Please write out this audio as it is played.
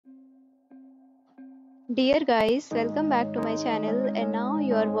Dear guys, welcome back to my channel and now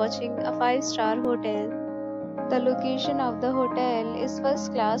you are watching a 5-star hotel. The location of the hotel is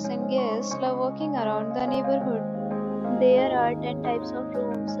first class and guests love walking around the neighborhood. There are 10 types of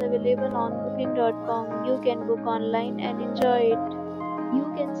rooms available on booking.com. You can book online and enjoy it.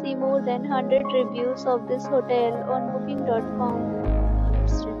 You can see more than 100 reviews of this hotel on booking.com.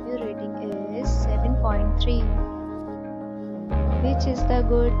 Its review rating is 7.3, which is the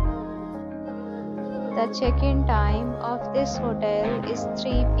good. The check-in time of this hotel is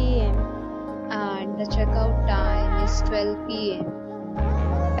 3 p.m. and the checkout time is 12 p.m.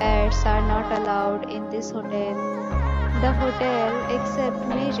 Pets are not allowed in this hotel. The hotel accepts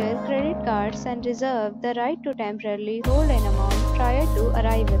major credit cards and reserves the right to temporarily hold an amount prior to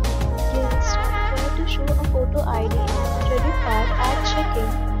arrival. Guests are required to show a photo ID and credit card at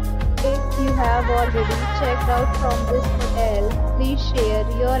check-in. If you have already checked out from this hotel, please share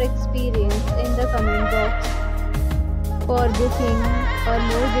your experience in the comment box. For booking or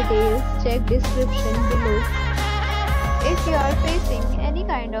more details, check description below. If you are facing any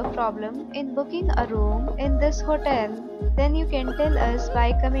kind of problem in booking a room in this hotel, then you can tell us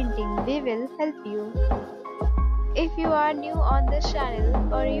by commenting. We will help you. If you are new on this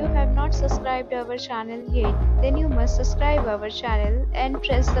channel or you have not subscribed our channel yet, then you must subscribe our channel and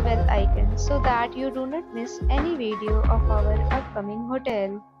press the bell icon so that you do not miss any video of our upcoming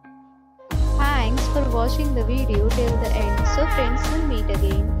hotel. Thanks for watching the video till the end. So friends, will meet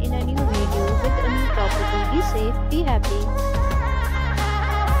again in a new video with a new property. Be safe, be happy.